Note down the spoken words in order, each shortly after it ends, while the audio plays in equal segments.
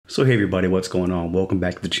So hey everybody, what's going on? Welcome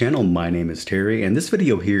back to the channel. My name is Terry, and this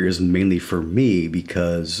video here is mainly for me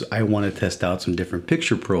because I want to test out some different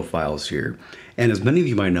picture profiles here. And as many of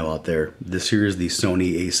you might know out there, this here is the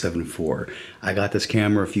Sony A7IV. I got this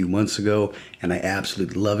camera a few months ago and I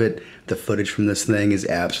absolutely love it. The footage from this thing is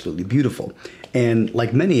absolutely beautiful. And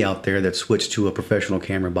like many out there that switched to a professional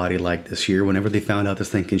camera body like this here, whenever they found out this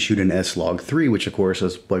thing can shoot an SLOG3, which of course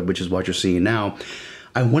is what you're seeing now,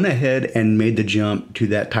 I went ahead and made the jump to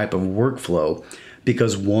that type of workflow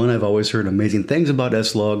because one, I've always heard amazing things about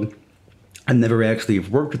S-Log. I've never actually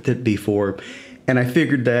worked with it before. And I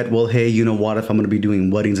figured that, well, hey, you know what, if I'm going to be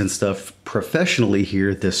doing weddings and stuff professionally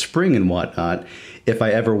here this spring and whatnot, if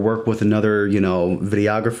I ever work with another,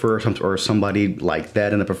 videographer or somebody like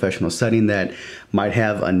that in a professional setting that might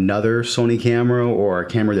have another Sony camera or a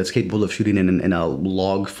camera that's capable of shooting in a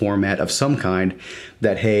log format of some kind,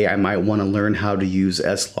 that, hey, I might want to learn how to use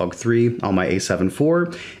SLOG3 on my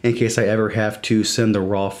A7IV in case I ever have to send the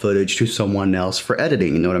raw footage to someone else for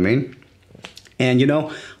editing, you know what I mean? And you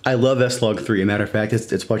know, I love SLOG3. A matter of fact,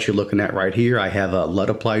 it's what you're looking at right here. I have a LUT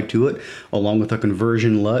applied to it, along with a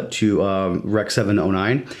conversion LUT to Rec.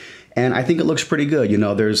 709. And I think it looks pretty good. You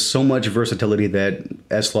know, there's so much versatility that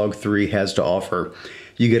SLOG3 has to offer.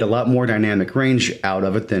 You get a lot more dynamic range out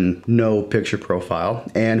of it than no picture profile.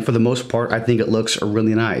 And for the most part, I think it looks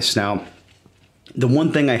really nice. Now, the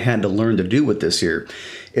one thing I had to learn to do with this here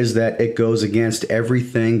is that it goes against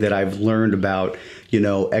everything that I've learned about,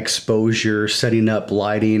 exposure, setting up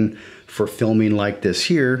lighting for filming like this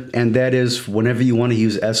here. And that is whenever you want to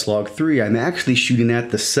use SLOG3, I'm actually shooting at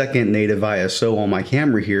the second native ISO on my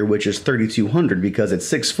camera here, which is 3200, because at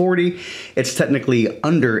 640, it's technically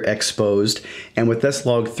underexposed. And with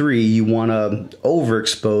SLOG3, you want to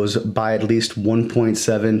overexpose by at least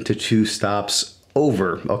 1.7 to 2 stops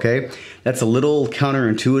over, okay? That's a little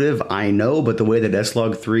counterintuitive, I know, but the way that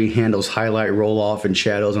SLOG3 handles highlight, roll off, and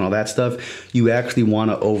shadows and all that stuff, you actually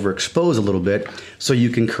want to overexpose a little bit so you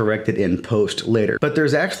can correct it in post later. But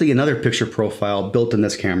there's actually another picture profile built in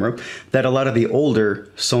this camera that a lot of the older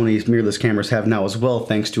Sony mirrorless cameras have now as well,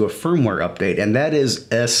 thanks to a firmware update, and that is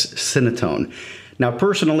S-Cinetone. Now,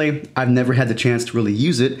 personally, I've never had the chance to really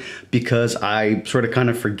use it because I sort of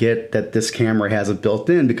kind of forget that this camera has it built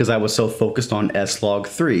in because I was so focused on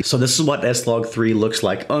SLOG3. So this is what SLOG3 looks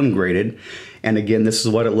like ungraded. And again, this is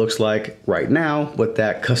what it looks like right now with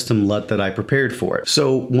that custom LUT that I prepared for it.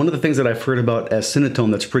 So one of the things that I've heard about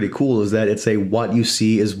S-Cinetone that's pretty cool is that it's a what you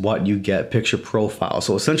see is what you get picture profile.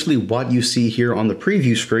 So essentially what you see here on the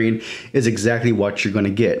preview screen is exactly what you're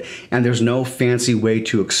gonna get. And there's no fancy way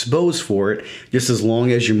to expose for it, just as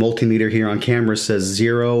long as your multimeter here on camera says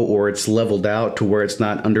 0 or it's leveled out to where it's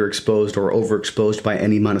not underexposed or overexposed by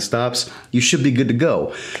any amount of stops, you should be good to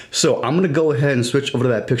go. So I'm gonna go ahead and switch over to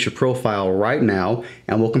that picture profile right now,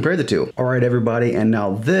 and we'll compare the two. All right, everybody, and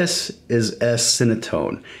now this is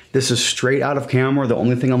S-Cinetone. This is straight out of camera. The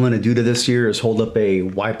only thing I'm gonna do to this here is hold up a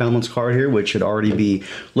white balance card here, which should already be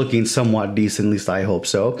looking somewhat decent, at least I hope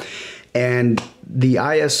so. And the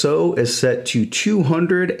ISO is set to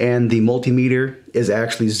 200 and the multimeter is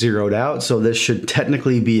actually zeroed out. So this should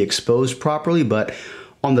technically be exposed properly, but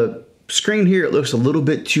on the screen here, it looks a little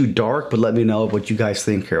bit too dark, but let me know what you guys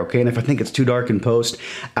think here, okay? And if I think it's too dark in post,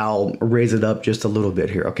 I'll raise it up just a little bit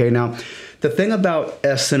here, okay? Now, the thing about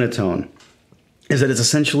S-Cinetone is that it's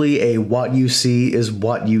essentially a what you see is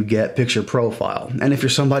what you get picture profile. And if you're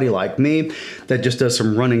somebody like me that just does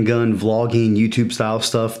some run and gun vlogging, YouTube style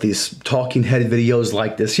stuff, these talking head videos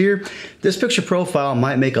like this here, this picture profile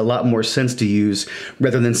might make a lot more sense to use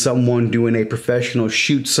rather than someone doing a professional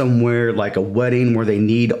shoot somewhere like a wedding where they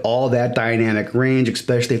need all that dynamic range,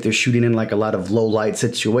 especially if they're shooting in like a lot of low light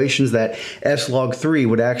situations that SLOG3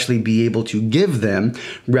 would actually be able to give them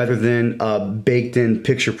rather than a baked in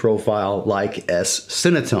picture profile like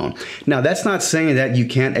S-Cinetone. Now, that's not saying that you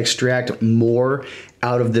can't extract more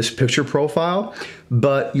out of this picture profile,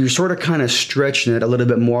 but you're sort of kind of stretching it a little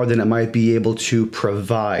bit more than it might be able to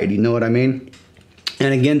provide. You know what I mean?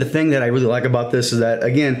 And again, the thing that I really like about this is that,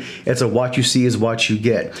 again, it's a what you see is what you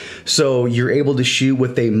get. So you're able to shoot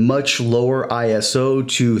with a much lower ISO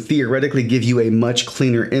to theoretically give you a much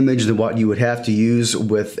cleaner image than what you would have to use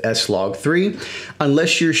with SLOG3,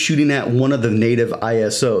 unless you're shooting at one of the native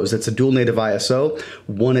ISOs. It's a dual native ISO,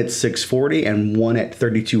 one at 640 and one at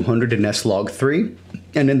 3200 in SLOG3.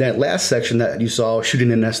 And in that last section that you saw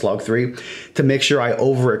shooting in SLOG3, to make sure I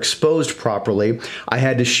overexposed properly, I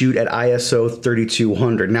had to shoot at ISO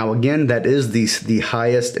 3200. Now again, that is the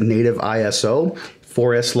highest native ISO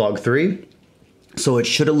for SLOG3, so it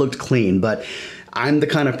should have looked clean, but I'm the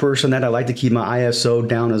kind of person that I like to keep my ISO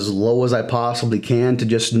down as low as I possibly can to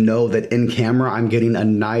just know that in camera I'm getting a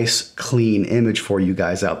nice clean image for you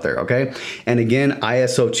guys out there, okay? And again,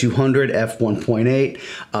 ISO 200 f1.8.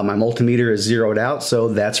 My multimeter is zeroed out, so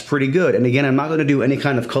that's pretty good. And again, I'm not going to do any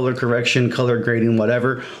kind of color correction, color grading,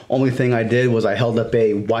 whatever. Only thing I did was I held up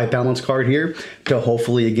a white balance card here to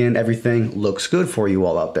hopefully, again, everything looks good for you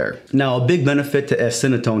all out there. Now, a big benefit to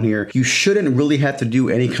S-Cinetone here, you shouldn't really have to do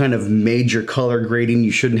any kind of major color grading.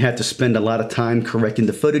 You shouldn't have to spend a lot of time correcting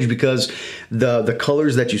the footage because the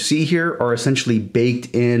colors that you see here are essentially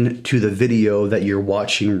baked into the video that you're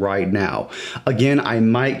watching right now. Again, I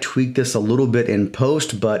might tweak this a little bit in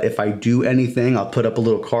post, but if I do anything, I'll put up a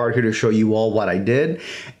little card here to show you all what I did.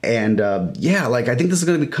 And yeah, like I think this is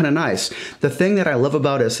going to be kind of nice. The thing that I love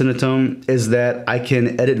about S-Cinetone is that I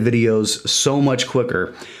can edit videos so much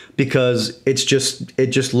quicker, because it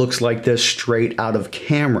just looks like this straight out of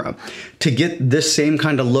camera. To get this same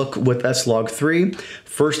kind of look with SLOG3,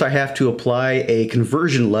 first I have to apply a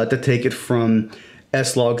conversion LUT to take it from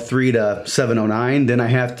SLOG3 to 709. Then I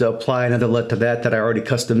have to apply another LUT to that I already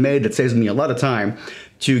custom made. That saves me a lot of time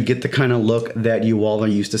to get the kind of look that you all are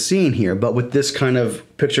used to seeing here. But with this kind of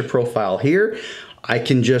picture profile here, I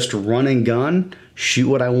can just run and gun, shoot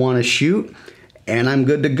what I want to shoot, and I'm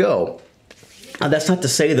good to go. That's not to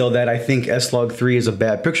say, though, that I think SLOG3 is a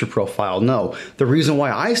bad picture profile. No. The reason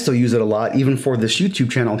why I still use it a lot, even for this YouTube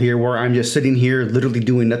channel here, where I'm just sitting here literally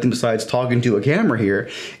doing nothing besides talking to a camera here,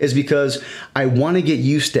 is because I want to get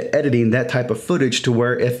used to editing that type of footage to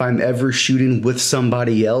where if I'm ever shooting with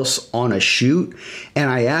somebody else on a shoot and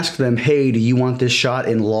I ask them, hey, do you want this shot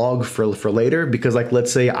in log for later? Because, like,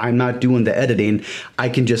 let's say I'm not doing the editing, I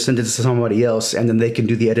can just send it to somebody else and then they can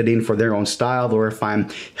do the editing for their own style. Or if I'm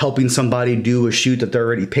helping somebody do a shoot that they're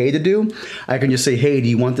already paid to do, I can just say, hey, do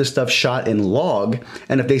you want this stuff shot in log?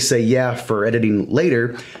 And if they say yeah for editing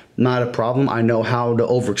later, not a problem. I know how to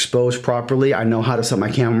overexpose properly. I know how to set my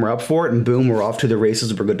camera up for it, and boom, we're off to the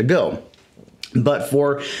races. We're good to go. But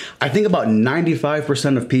for, I think about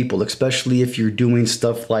 95% of people, especially if you're doing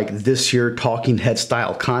stuff like this here, talking head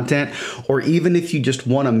style content, or even if you just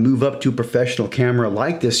want to move up to a professional camera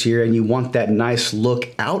like this here and you want that nice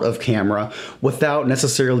look out of camera without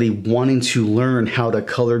necessarily wanting to learn how to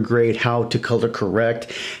color grade, how to color correct,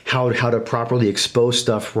 how to properly expose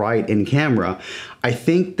stuff right in camera, I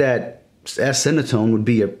think that S-Cinetone would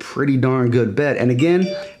be a pretty darn good bet. And again,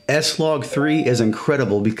 SLOG3 is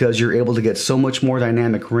incredible because you're able to get so much more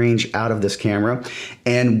dynamic range out of this camera.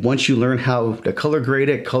 And once you learn how to color grade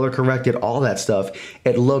it, color correct it, all that stuff,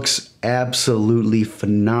 it looks absolutely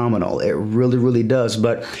phenomenal. It really, really does.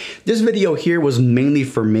 But this video here was mainly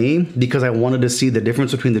for me because I wanted to see the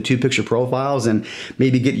difference between the two picture profiles and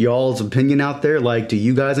maybe get y'all's opinion out there. Like, do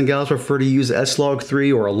you guys and gals prefer to use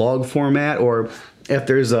SLOG3 or a log format? Or if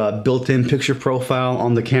there's a built-in picture profile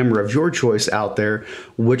on the camera of your choice out there,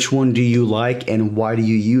 which one do you like and why do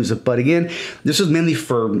you use it? But again, this is mainly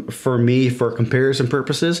for me, for comparison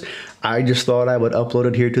purposes. I just thought I would upload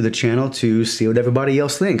it here to the channel to see what everybody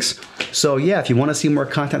else thinks. So yeah, if you want to see more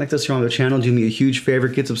content like this here on the channel, do me a huge favor,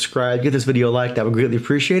 get subscribed, get this video liked. I would greatly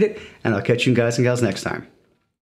appreciate it, and I'll catch you guys and gals next time.